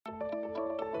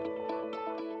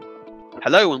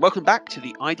Hello and welcome back to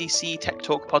the IDC Tech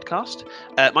Talk podcast.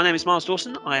 My name is Miles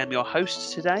Dawson. I am your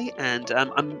host today, and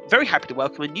I'm very happy to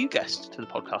welcome a new guest to the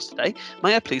podcast today.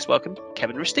 May I please welcome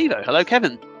Kevin Restivo. Hello,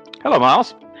 Kevin. Hello,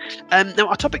 Miles. Now,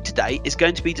 our topic today is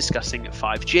going to be discussing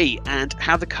 5G and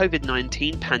how the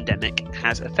COVID-19 pandemic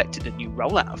has affected the new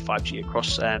rollout of 5G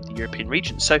across the European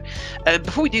region. So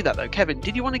before we do that, though, Kevin,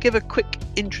 did you want to give a quick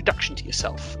introduction to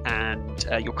yourself and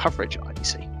your coverage at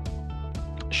IDC?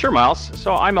 Sure, Miles.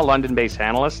 So I'm a London-based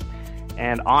analyst,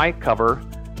 and I cover,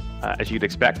 as you'd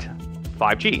expect,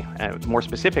 5G, and more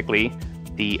specifically,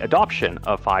 the adoption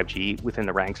of 5G within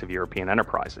the ranks of European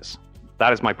enterprises.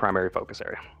 That is my primary focus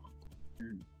area.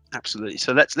 Absolutely.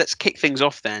 So let's kick things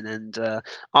off then and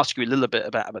ask you a little bit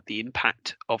about the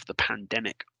impact of the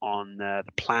pandemic on the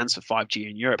plans for 5G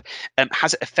in Europe.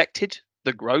 Has it affected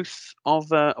the growth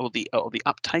of or the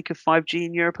uptake of 5G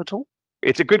in Europe at all?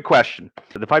 It's a good question.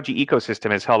 The 5G ecosystem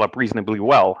has held up reasonably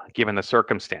well given the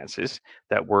circumstances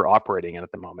that we're operating in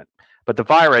at the moment. But the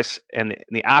virus and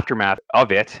the aftermath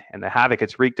of it and the havoc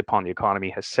it's wreaked upon the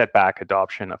economy has set back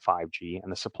adoption of 5G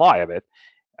and the supply of it,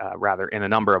 rather, in a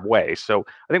number of ways. So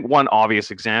I think one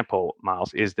obvious example,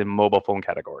 Miles, is the mobile phone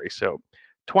category. So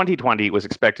 2020 was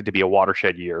expected to be a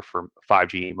watershed year for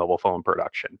 5G mobile phone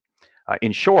production.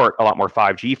 In short, a lot more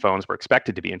 5G phones were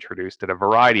expected to be introduced at a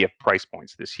variety of price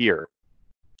points this year.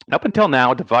 Up until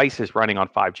now, devices running on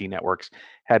 5G networks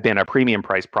have been a premium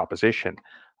price proposition.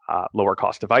 Lower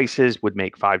cost devices would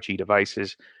make 5G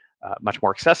devices much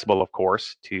more accessible, of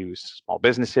course, to small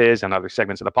businesses and other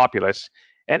segments of the populace,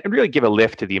 and really give a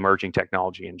lift to the emerging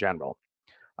technology in general.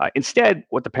 Instead,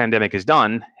 what the pandemic has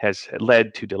done has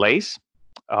led to delays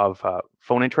of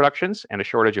phone introductions and a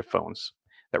shortage of phones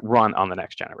that run on the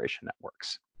next generation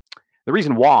networks. The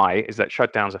reason why is that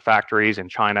shutdowns of factories in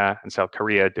China and South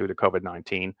Korea due to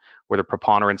COVID-19, where the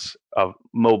preponderance of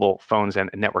mobile phones and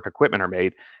network equipment are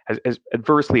made, has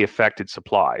adversely affected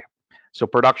supply. So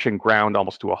production ground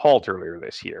almost to a halt earlier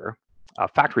this year.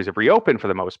 Factories have reopened for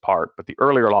the most part, but the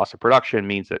earlier loss of production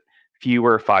means that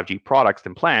fewer 5G products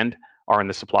than planned are in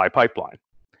the supply pipeline.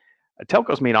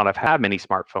 Telcos may not have had many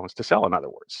smartphones to sell, in other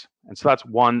words. And so that's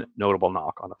one notable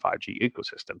knock on the 5G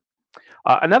ecosystem.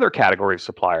 Another category of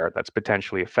supplier that's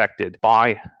potentially affected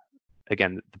by,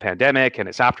 again, the pandemic and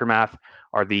its aftermath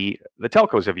are the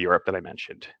telcos of Europe that I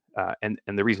mentioned. And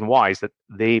the reason why is that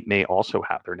they may also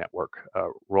have their network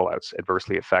rollouts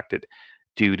adversely affected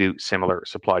due to similar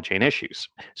supply chain issues.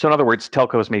 So in other words,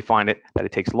 telcos may find that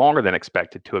it takes longer than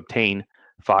expected to obtain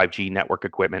 5G network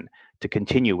equipment to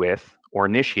continue with or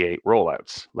initiate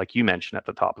rollouts, like you mentioned at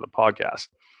the top of the podcast.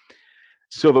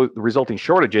 So the resulting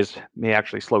shortages may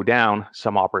actually slow down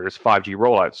some operators' 5G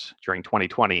rollouts during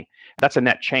 2020. That's a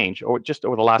net change just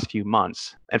over the last few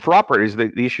months. And for operators,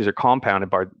 the issues are compounded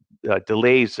by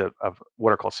delays of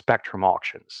what are called spectrum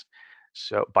auctions,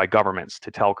 so by governments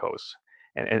to telcos.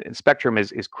 And spectrum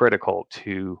is critical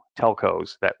to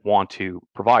telcos that want to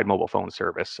provide mobile phone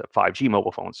service, 5G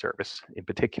mobile phone service in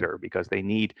particular, because they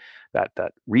need that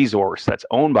resource that's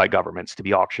owned by governments to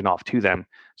be auctioned off to them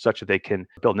such that they can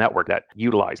build network that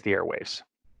utilize the airwaves.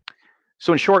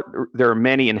 So in short, there are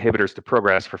many inhibitors to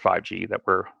progress for 5G that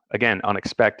were, again,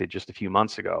 unexpected just a few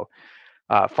months ago.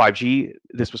 5G,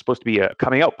 this was supposed to be a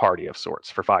coming out party of sorts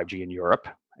for 5G in Europe.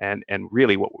 And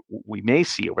really what we may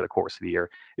see over the course of the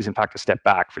year is, in fact, a step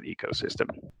back for the ecosystem.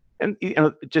 And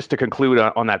just to conclude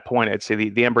on that point, I'd say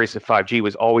the embrace of 5G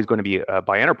was always going to be,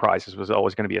 by enterprises, was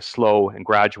always going to be a slow and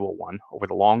gradual one over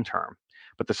the long term.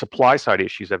 But the supply side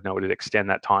issues I've noted extend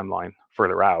that timeline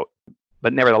further out.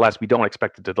 But nevertheless, we don't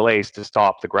expect the delays to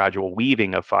stop the gradual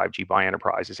weaving of 5G by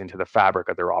enterprises into the fabric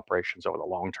of their operations over the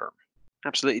long term.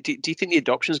 Absolutely. Do you think the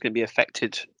adoption is going to be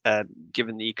affected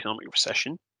given the economic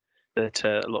recession that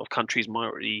a lot of countries might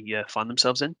already find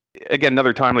themselves in? Again,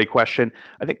 another timely question.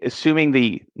 I think assuming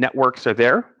the networks are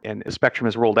there and spectrum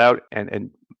is rolled out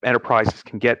and enterprises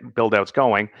can get build-outs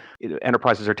going,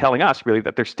 enterprises are telling us really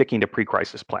that they're sticking to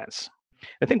pre-crisis plans.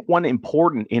 I think one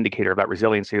important indicator of that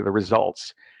resiliency are the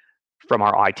results from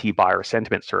our IT buyer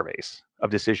sentiment surveys of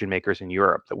decision makers in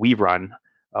Europe that we've run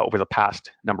over the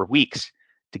past number of weeks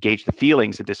to gauge the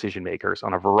feelings of decision makers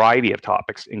on a variety of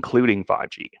topics, including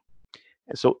 5G.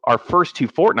 And so our first two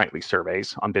fortnightly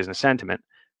surveys on business sentiment,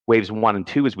 waves 1 and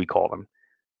 2 as we call them,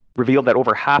 revealed that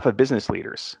over half of business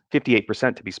leaders,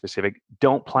 58% to be specific,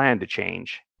 don't plan to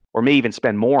change or may even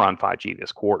spend more on 5G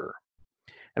this quarter.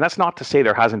 And that's not to say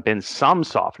there hasn't been some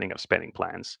softening of spending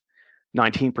plans.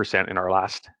 19% in our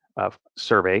last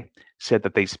survey said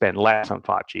that they spend less on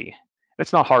 5G.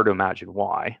 It's not hard to imagine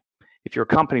why. If you're a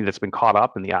company that's been caught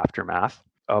up in the aftermath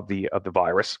of the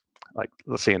virus, like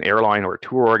let's say an airline or a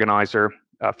tour organizer,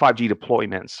 5G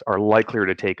deployments are likelier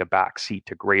to take a backseat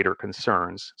to greater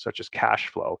concerns, such as cash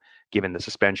flow, given the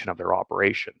suspension of their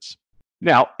operations.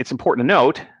 Now, it's important to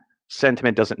note,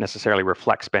 sentiment doesn't necessarily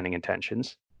reflect spending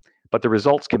intentions, but the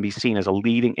results can be seen as a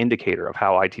leading indicator of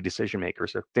how IT decision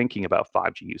makers are thinking about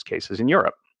 5G use cases in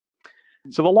Europe.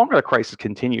 So the longer the crisis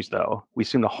continues, though, we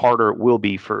assume the harder it will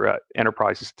be for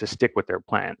enterprises to stick with their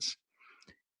plans.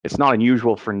 It's not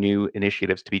unusual for new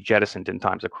initiatives to be jettisoned in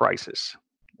times of crisis,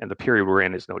 and the period we're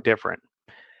in is no different.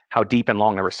 How deep and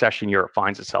long the recession Europe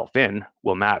finds itself in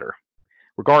will matter.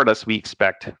 Regardless, we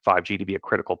expect 5G to be a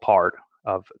critical part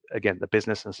of, again, the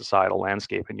business and societal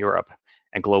landscape in Europe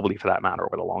and globally for that matter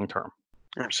over the long term.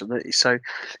 Absolutely. So,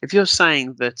 if you're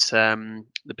saying that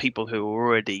the people who are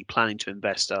already planning to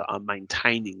invest are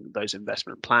maintaining those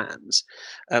investment plans,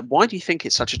 why do you think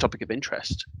it's such a topic of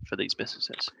interest for these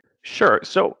businesses? Sure.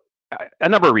 So, a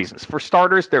number of reasons. For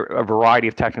starters, there are a variety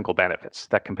of technical benefits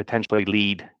that can potentially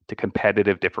lead to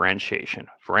competitive differentiation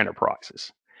for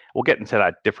enterprises. We'll get into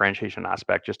that differentiation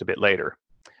aspect just a bit later.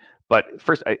 But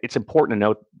first, it's important to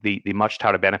note the much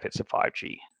touted benefits of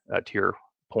 5G, to your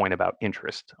point about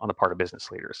interest on the part of business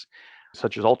leaders,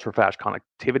 such as ultra-fast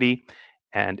connectivity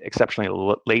and exceptionally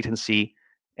low latency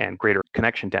and greater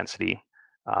connection density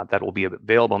that will be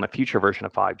available in the future version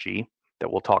of 5G that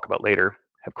we'll talk about later,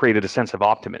 have created a sense of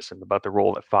optimism about the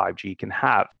role that 5G can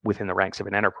have within the ranks of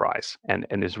an enterprise and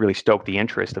has really stoked the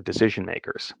interest of decision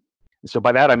makers. So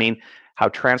by that, I mean how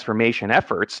transformation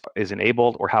efforts is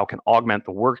enabled or how it can augment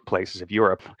the workplaces of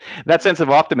Europe. That sense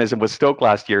of optimism was stoked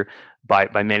last year by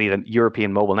many of the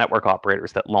European mobile network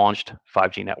operators that launched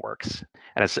 5G networks.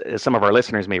 And as some of our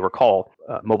listeners may recall,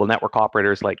 mobile network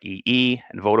operators like EE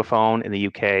and Vodafone in the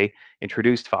UK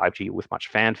introduced 5G with much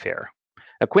fanfare.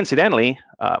 Now, coincidentally,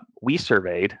 we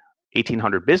surveyed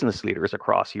 1,800 business leaders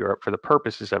across Europe for the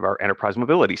purposes of our enterprise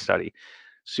mobility study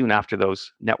soon after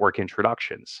those network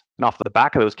introductions. And off the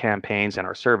back of those campaigns and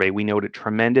our survey, we noted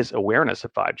tremendous awareness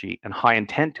of 5G and high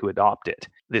intent to adopt it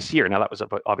this year. Now, that was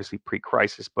obviously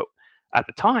pre-crisis, but at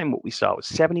the time, what we saw was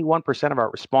 71% of our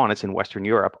respondents in Western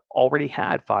Europe already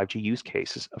had 5G use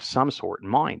cases of some sort in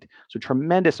mind. So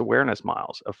tremendous awareness,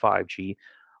 Miles, of 5G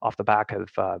off the back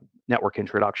of network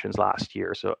introductions last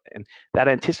year. So, and that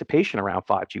anticipation around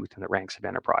 5G within the ranks of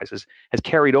enterprises has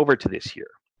carried over to this year.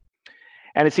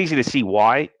 And it's easy to see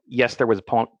why. Yes, there was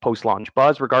a post-launch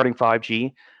buzz regarding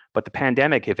 5G, but the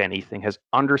pandemic, if anything, has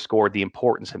underscored the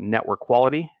importance of network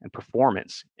quality and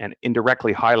performance and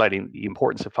indirectly highlighting the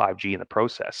importance of 5G in the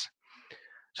process.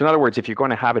 So in other words, if you're going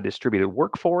to have a distributed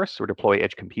workforce or deploy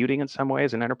edge computing in some way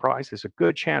as an enterprise, there's a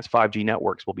good chance 5G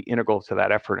networks will be integral to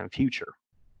that effort in the future.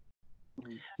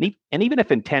 And even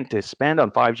if intent to spend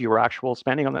on 5G or actual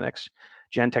spending on the next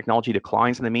gen technology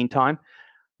declines in the meantime,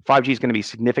 5G is going to be a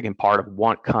significant part of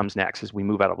what comes next as we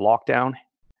move out of lockdown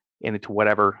and into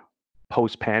whatever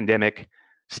post-pandemic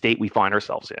state we find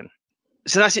ourselves in.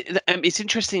 So that's it. It's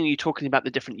interesting you talking about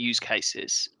the different use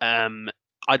cases.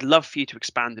 I'd love for you to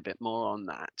expand a bit more on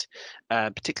that,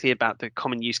 particularly about the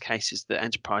common use cases that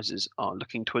enterprises are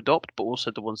looking to adopt, but also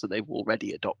the ones that they've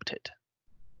already adopted.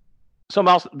 So,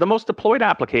 Miles, the most deployed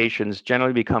applications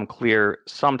generally become clear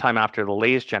sometime after the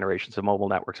latest generations of mobile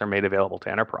networks are made available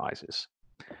to enterprises.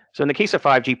 So in the case of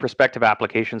 5G, prospective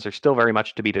applications are still very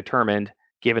much to be determined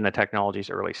given the technology's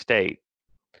early state.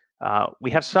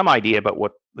 We have some idea about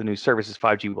what the new services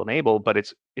 5G will enable, but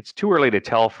it's too early to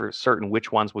tell for certain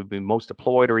which ones would be most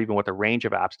deployed or even what the range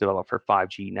of apps developed for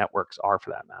 5G networks are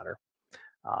for that matter.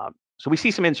 So we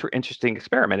see some interesting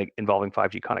experiment involving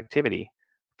 5G connectivity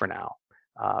for now.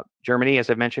 Germany, as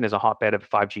I've mentioned, is a hotbed of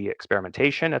 5G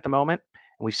experimentation at the moment.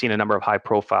 And we've seen a number of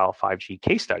high-profile 5G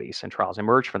case studies and trials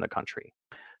emerge from the country.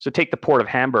 So take the Port of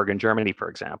Hamburg in Germany, for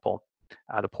example.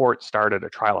 The port started a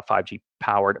trial of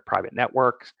 5G-powered private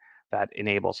networks that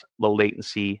enables low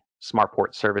latency smart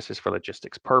port services for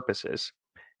logistics purposes.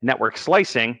 Network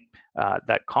slicing,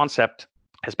 that concept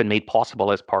has been made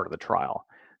possible as part of the trial.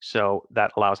 So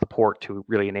that allows the port to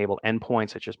really enable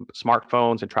endpoints such as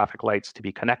smartphones and traffic lights to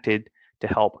be connected to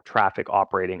help traffic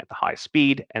operating at the highest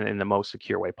speed and in the most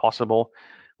secure way possible,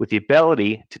 with the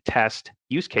ability to test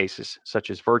use cases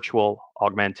such as virtual,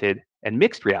 augmented, and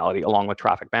mixed reality along with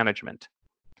traffic management.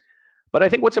 But I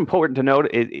think what's important to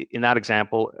note in that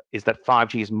example is that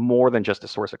 5G is more than just a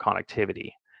source of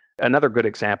connectivity. Another good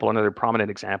example, another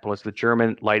prominent example is the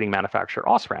German lighting manufacturer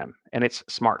Osram and its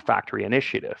Smart Factory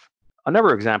initiative. A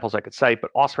number of examples I could cite,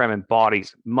 but Osram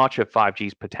embodies much of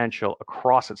 5G's potential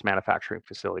across its manufacturing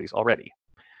facilities already.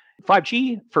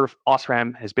 5G for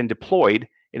Osram has been deployed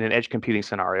in an edge computing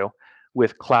scenario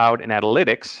with cloud and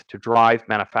analytics to drive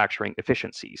manufacturing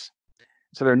efficiencies.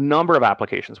 So there are a number of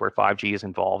applications where 5G is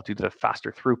involved due to the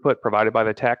faster throughput provided by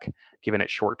the tech, given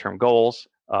its short-term goals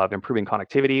of improving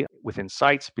connectivity within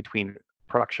sites between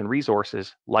production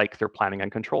resources like their planning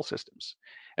and control systems.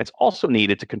 And it's also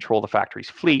needed to control the factory's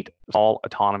fleet of all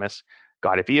autonomous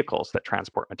guided vehicles that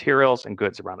transport materials and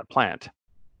goods around the plant.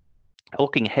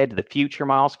 Looking ahead to the future,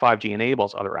 Miles, 5G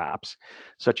enables other apps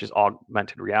such as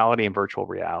augmented reality and virtual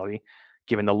reality,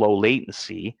 given the low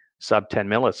latency, sub 10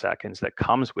 milliseconds that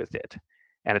comes with it.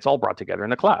 And it's all brought together in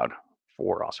the cloud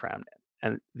for Osram.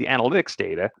 And the analytics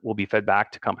data will be fed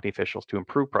back to company officials to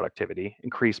improve productivity,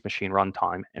 increase machine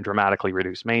runtime, and dramatically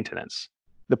reduce maintenance.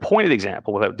 The point of the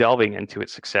example, without delving into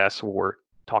its success or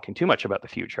talking too much about the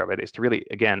future of it, is to really,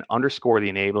 again, underscore the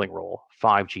enabling role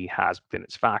 5G has within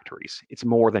its factories. It's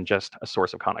more than just a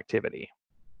source of connectivity.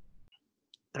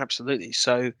 Absolutely.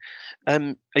 So,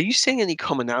 are you seeing any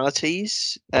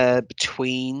commonalities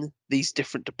between these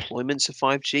different deployments of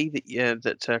 5G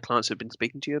that clients have been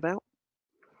speaking to you about?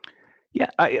 Yeah,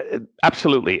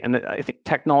 absolutely. And I think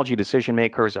technology decision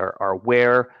makers are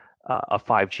aware of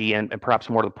 5G and perhaps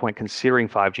more to the point, considering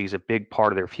 5G is a big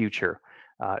part of their future,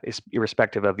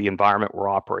 irrespective of the environment we're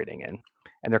operating in.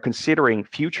 And they're considering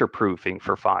future proofing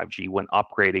for 5G when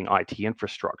upgrading IT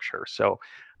infrastructure. So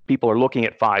people are looking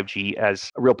at 5G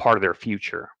as a real part of their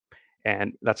future.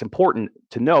 And that's important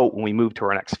to note when we move to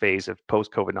our next phase of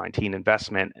post-COVID-19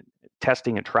 investment,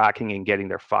 testing and tracking and getting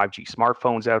their 5G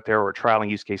smartphones out there, or trialing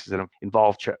use cases that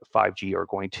involve 5G are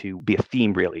going to be a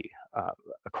theme really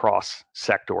across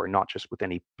sector, not just with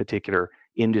any particular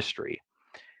industry.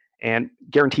 And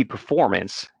guaranteed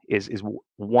performance is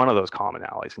one of those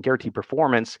commonalities. And guaranteed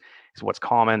performance is what's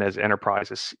common as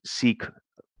enterprises seek.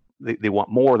 They want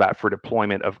more of that for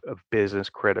deployment of business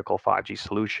critical 5G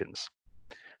solutions.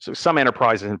 So some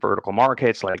enterprises in vertical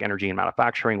markets like energy and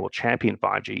manufacturing will champion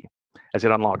 5G as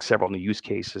it unlocks several new use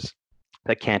cases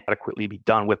that can't adequately be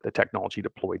done with the technology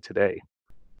deployed today.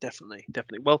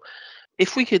 Definitely. Well,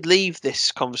 if we could leave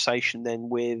this conversation then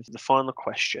with the final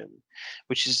question,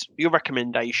 which is your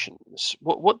recommendations.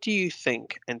 What do you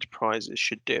think enterprises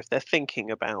should do if they're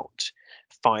thinking about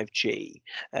 5G,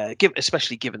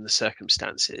 especially given the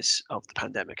circumstances of the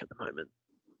pandemic at the moment?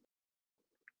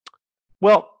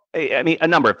 Well, I mean, a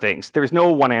number of things. There's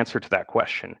no one answer to that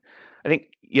question. I think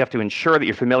you have to ensure that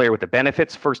you're familiar with the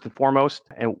benefits first and foremost,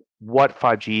 and what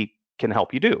 5G can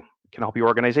help you do, can help your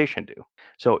organization do.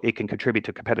 So it can contribute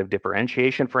to competitive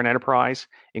differentiation for an enterprise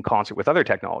in concert with other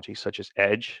technologies such as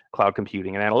edge, cloud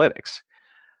computing, and analytics.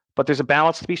 But there's a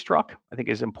balance to be struck. I think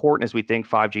as important as we think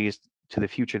 5G is to the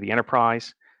future of the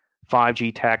enterprise,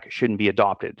 5G tech shouldn't be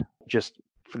adopted just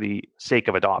for the sake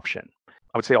of adoption.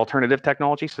 I would say alternative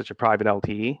technologies such as private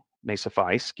LTE may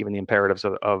suffice, given the imperatives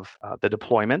of the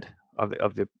deployment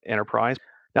of the enterprise.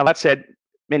 Now, that said,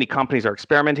 many companies are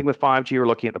experimenting with 5G or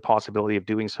looking at the possibility of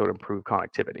doing so to improve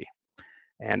connectivity.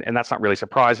 And that's not really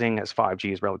surprising, as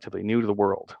 5G is relatively new to the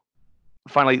world.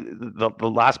 Finally, the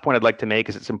last point I'd like to make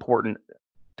is it's important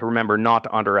to remember not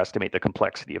to underestimate the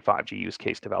complexity of 5G use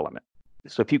case development.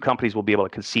 So few companies will be able to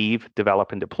conceive,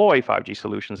 develop, and deploy 5G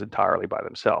solutions entirely by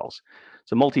themselves.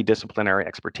 So multidisciplinary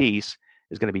expertise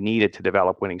is going to be needed to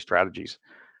develop winning strategies,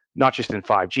 not just in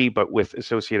 5G, but with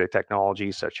associated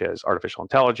technologies such as artificial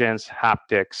intelligence,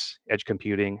 haptics, edge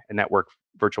computing, and network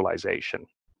virtualization.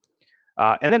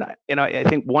 And then I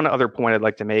think one other point I'd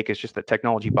like to make is just that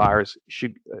technology buyers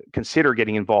should consider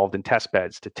getting involved in test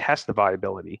beds to test the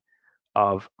viability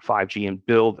of 5G and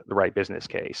build the right business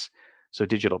case. So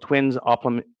digital twins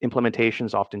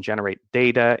implementations often generate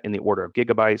data in the order of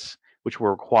gigabytes, which will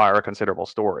require considerable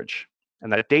storage.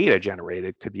 And that data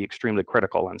generated could be extremely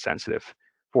critical and sensitive,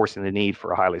 forcing the need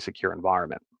for a highly secure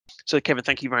environment. So, Kevin,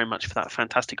 thank you very much for that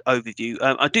fantastic overview.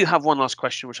 I do have one last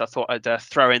question, which I thought I'd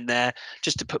throw in there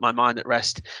just to put my mind at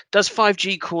rest. Does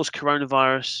 5G cause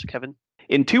coronavirus, Kevin?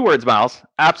 In 2 words, Miles,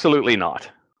 absolutely not.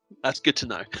 That's good to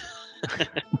know.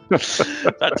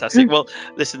 Fantastic. Well,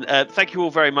 listen, thank you all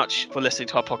very much for listening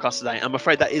to our podcast today. I'm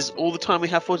afraid that is all the time we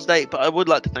have for today, but I would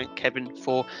like to thank Kevin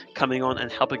for coming on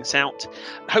and helping us out.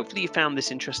 Hopefully you found this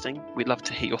interesting. We'd love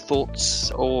to hear your thoughts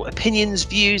or opinions,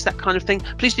 views, that kind of thing.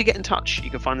 Please do get in touch.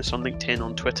 You can find us on LinkedIn,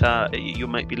 on Twitter. You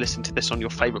might be listening to this on your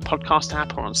favorite podcast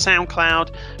app or on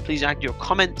SoundCloud. Please add your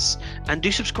comments and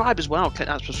do subscribe as well. Click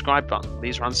that subscribe button.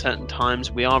 These are uncertain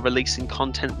times. We are releasing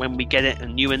content when we get it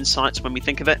and new insights when we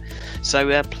think of it.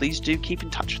 So please do keep in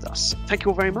touch with us. Thank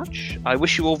you all very much. I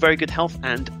wish you all very good health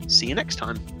and see you next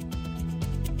time.